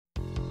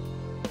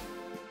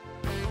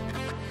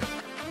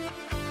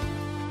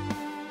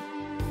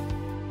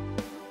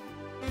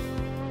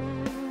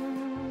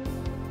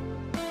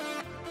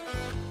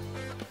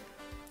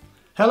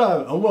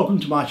Hello and welcome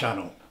to my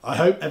channel. I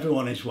hope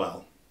everyone is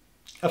well.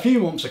 A few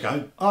months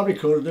ago I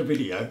recorded a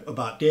video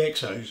about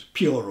DxO's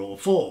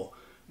PureRaw4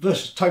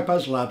 versus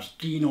Topaz Labs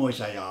Denoise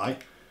AI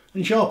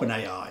and Sharpen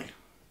AI.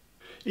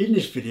 In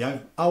this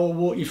video I will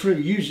walk you through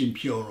using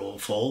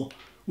PureRaw4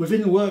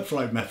 within the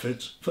workflow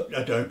methods for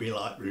Adobe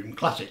Lightroom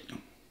Classic.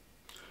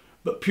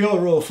 But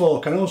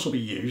PureRaw4 can also be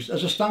used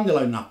as a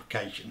standalone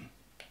application.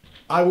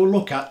 I will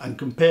look at and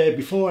compare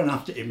before and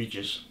after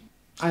images.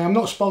 I am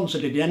not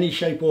sponsored in any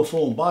shape or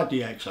form by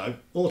DxO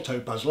or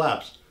Topaz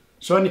Labs,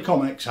 so any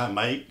comments I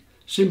make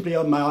simply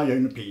are my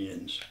own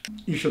opinions.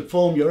 You should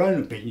form your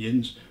own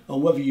opinions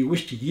on whether you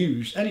wish to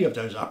use any of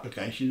those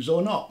applications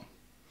or not.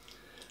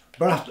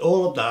 But after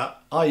all of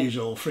that, I use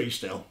all three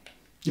still,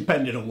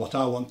 depending on what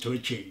I want to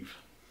achieve.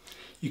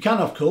 You can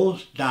of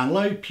course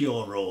download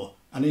PureRaw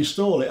and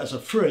install it as a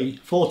free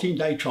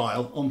 14-day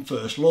trial on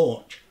first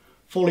launch,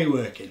 fully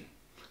working.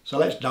 So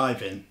let's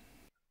dive in.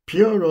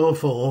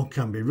 PureRaw4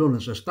 can be run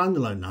as a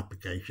standalone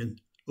application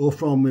or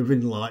from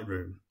within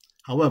Lightroom.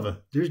 However,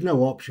 there is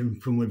no option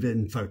from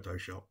within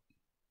Photoshop.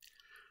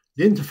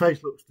 The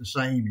interface looks the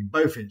same in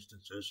both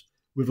instances,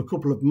 with a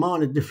couple of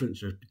minor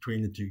differences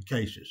between the two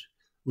cases,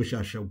 which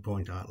I shall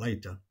point out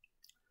later.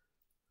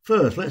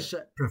 First, let's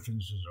set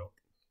preferences up.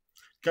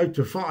 Go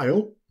to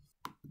File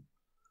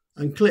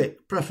and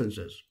click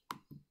Preferences.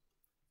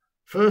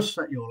 First,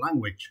 set your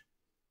language.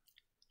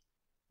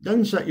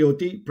 Then set your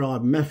deep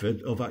prime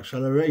method of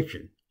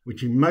acceleration,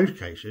 which in most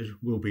cases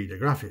will be the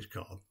graphics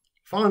card.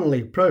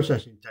 Finally,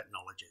 processing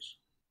technologies.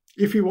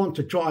 If you want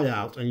to try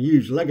out and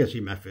use legacy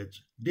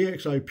methods,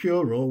 DxO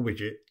PureRaw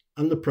widget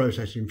and the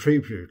processing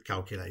throughput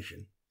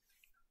calculation.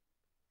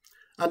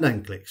 And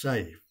then click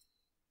Save.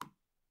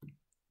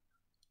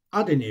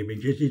 Adding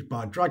images is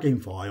by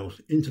dragging files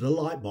into the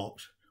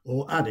lightbox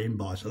or adding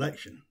by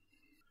selection.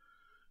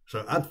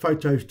 So add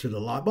photos to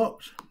the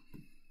lightbox.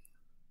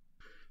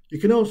 You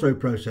can also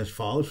process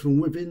files from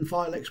within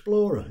File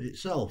Explorer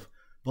itself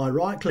by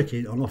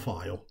right-clicking on a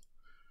file.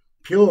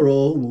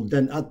 PureRaw will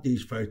then add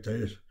these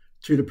photos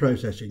to the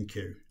processing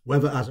queue,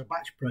 whether as a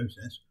batch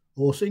process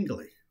or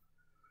singly.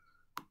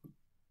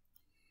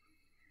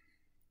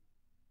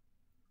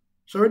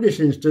 So in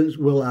this instance,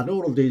 we'll add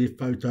all of these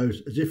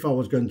photos as if I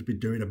was going to be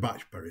doing a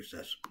batch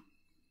process.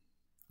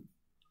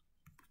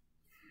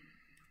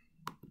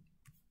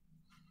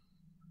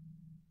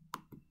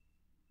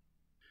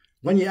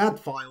 When you add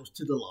files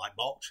to the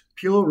lightbox,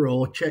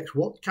 PureRaw checks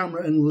what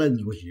camera and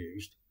lens was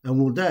used and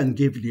will then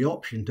give you the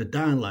option to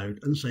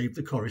download and save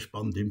the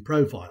corresponding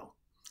profile,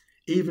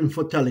 even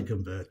for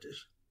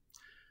teleconverters.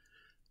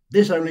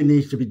 This only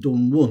needs to be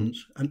done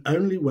once and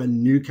only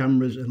when new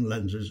cameras and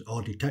lenses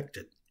are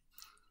detected.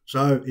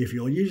 So if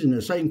you're using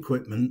the same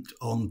equipment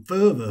on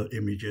further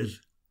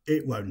images,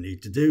 it won't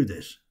need to do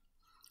this.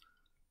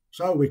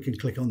 So we can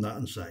click on that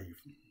and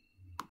save.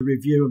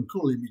 Review and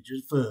cull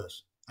images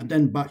first, and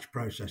then batch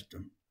process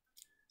them.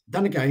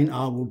 Then again,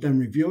 I will then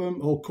review them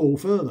or cull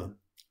further.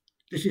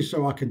 This is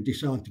so I can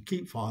decide to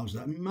keep files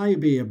that may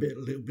be a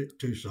little bit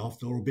too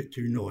soft or a bit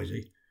too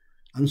noisy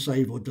and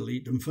save or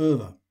delete them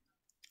further.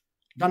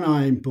 Then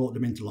I import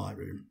them into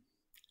Lightroom.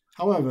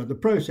 However, the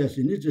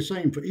processing is the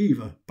same for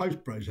either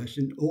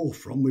post-processing or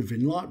from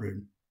within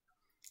Lightroom.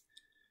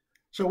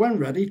 So when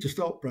ready to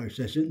start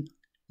processing,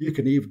 you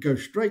can either go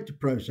straight to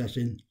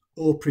processing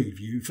or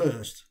preview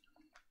first.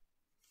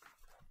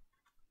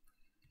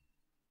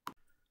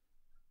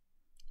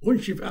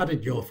 Once you've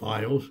added your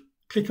files,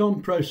 click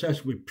on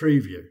Process with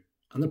Preview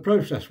and the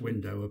process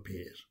window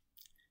appears.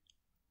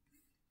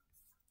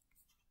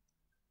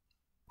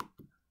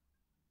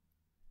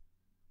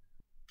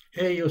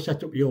 Here you'll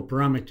set up your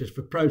parameters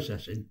for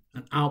processing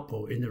and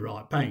output in the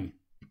right pane.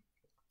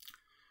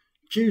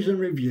 Choose and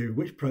review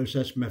which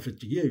process method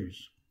to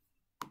use.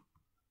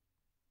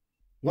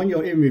 When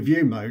you're in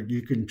review mode,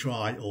 you can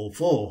try all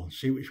four,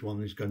 see which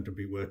one is going to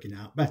be working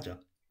out better.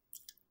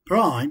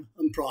 Prime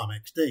and Prime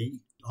XD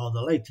are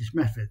the latest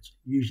methods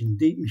using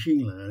deep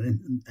machine learning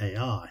and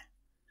AI.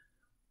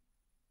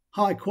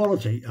 High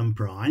quality and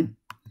Prime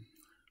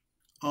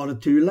are the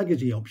two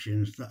legacy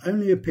options that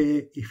only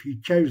appear if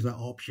you chose that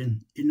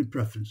option in the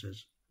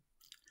preferences.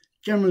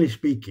 Generally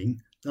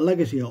speaking, the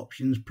legacy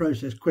options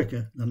process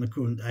quicker than the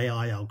current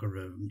AI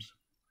algorithms.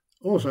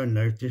 Also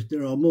notice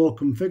there are more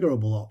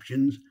configurable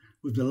options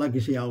with the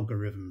legacy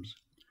algorithms.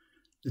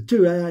 The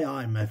two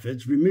AI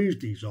methods remove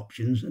these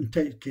options and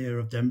take care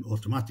of them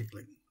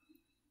automatically.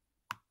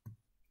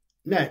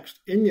 Next,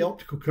 in the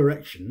optical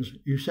corrections,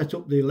 you set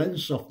up the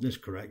lens softness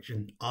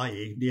correction,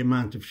 i.e. the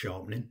amount of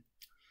sharpening,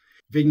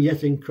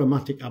 vignetting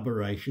chromatic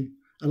aberration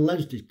and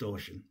lens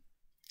distortion.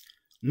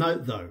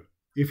 Note though,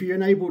 if you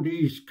enable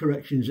these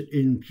corrections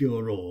in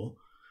PureRaw,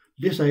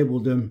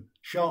 disable them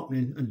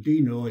sharpening and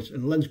denoise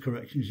and lens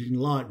corrections in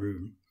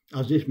Lightroom,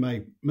 as this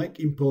may make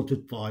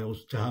imported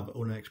files to have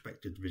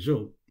unexpected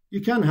results.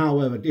 You can,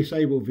 however,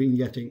 disable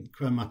vignetting,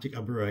 chromatic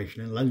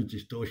aberration and lens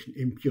distortion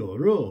in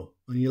PureRaw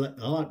and you let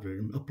the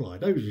Lightroom apply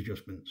those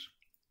adjustments.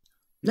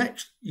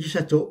 Next, you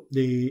set up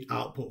the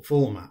output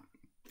format.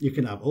 You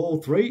can have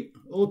all three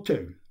or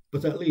two.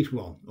 but at least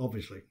one,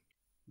 obviously.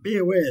 Be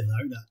aware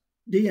though that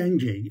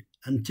DNG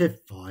and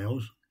TIFF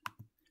files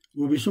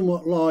will be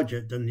somewhat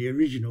larger than the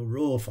original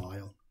RAW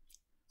file.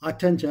 I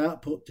tend to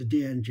output the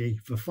DNG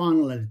for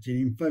final editing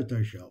in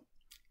Photoshop,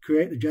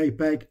 create the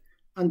JPEG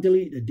and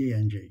delete the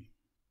DNG.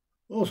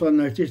 Also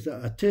notice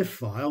that a TIFF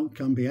file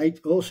can be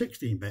 8 or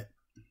 16-bit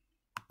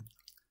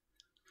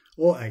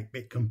or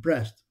 8-bit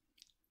compressed.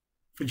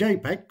 For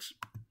JPEGs,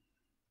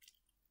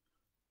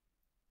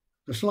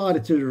 the slider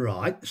to the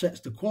right sets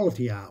the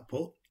quality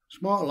output.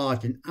 Smart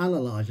Lighting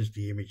analyses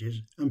the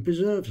images and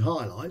preserves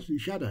highlights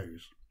and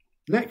shadows.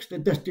 Next, the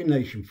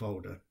destination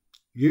folder,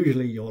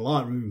 usually your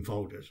Lightroom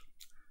folders.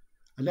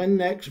 And then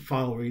next,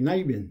 file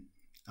renaming.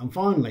 And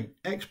finally,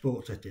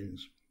 export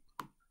settings.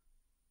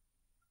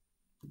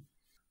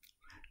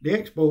 The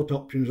export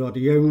options are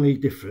the only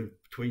difference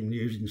between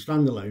using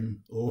standalone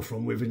or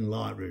from within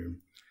Lightroom.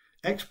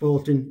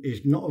 Exporting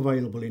is not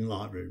available in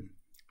Lightroom.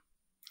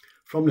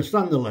 From the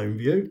standalone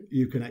view,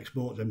 you can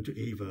export them to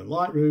either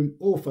Lightroom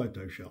or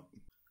Photoshop.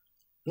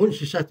 Once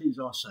your settings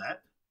are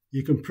set,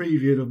 you can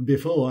preview them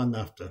before and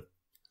after.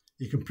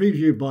 You can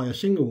preview by a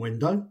single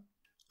window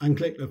and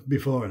click the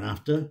before and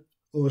after,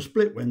 or a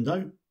split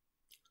window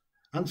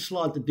and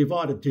slide the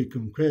divider to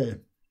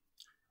compare.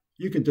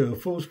 You can do a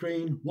full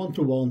screen,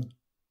 1:1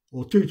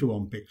 or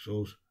 2:1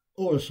 pixels,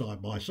 or a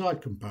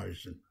side-by-side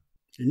comparison.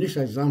 In this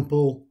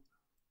example,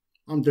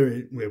 I'm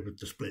doing it with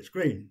the split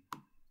screen.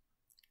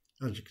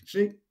 As you can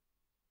see,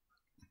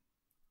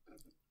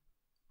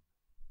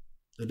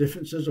 the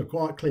differences are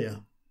quite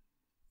clear.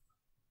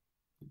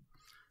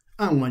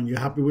 And when you're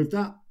happy with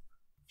that,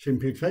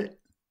 simply click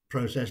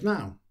Process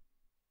Now,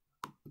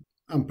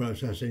 and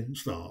processing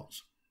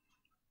starts.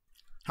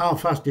 How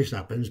fast this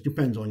happens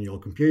depends on your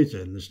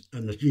computer and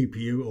the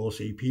GPU or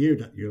CPU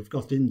that you've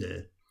got in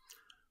there.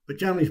 But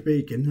generally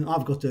speaking,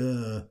 I've got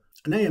an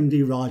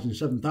AMD Ryzen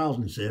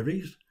 7000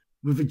 series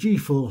with a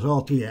GeForce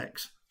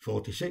RTX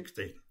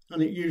 4060,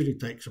 and it usually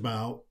takes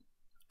about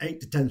 8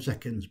 to 10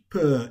 seconds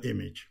per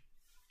image.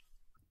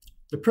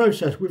 The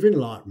process within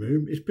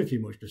Lightroom is pretty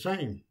much the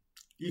same.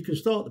 You can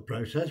start the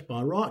process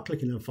by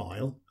right-clicking a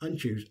file and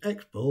choose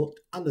Export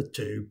and the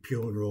two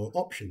PureRaw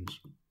options.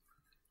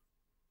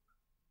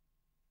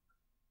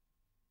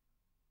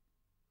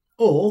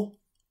 Or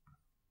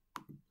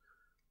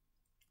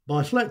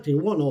by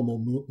selecting one or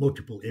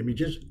multiple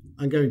images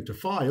and going to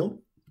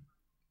File,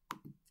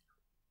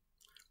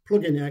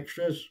 plug in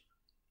Extras,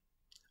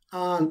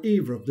 and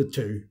either of the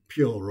two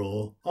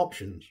PureRaw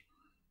options.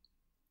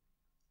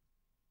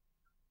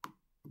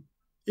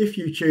 If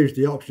you choose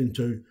the option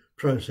to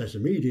process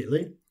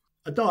immediately,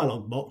 a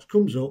dialog box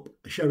comes up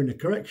showing the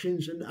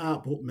corrections and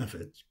output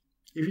methods.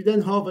 If you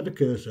then hover the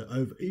cursor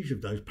over each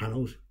of those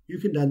panels, you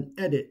can then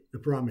edit the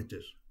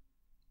parameters.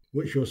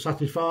 Once you're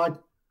satisfied,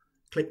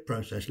 click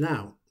Process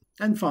Now.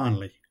 Then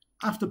finally,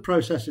 after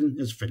processing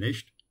is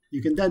finished,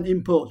 you can then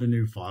import the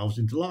new files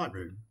into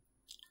Lightroom.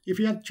 If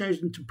you had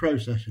chosen to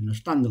process in a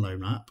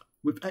standalone app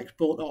with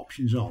export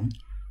options on,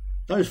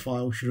 those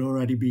files should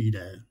already be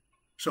there.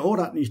 So all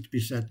that needs to be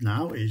said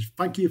now is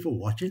thank you for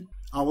watching.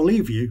 I will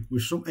leave you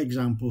with some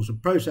examples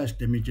of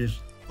processed images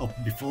of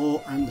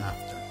before and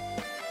after.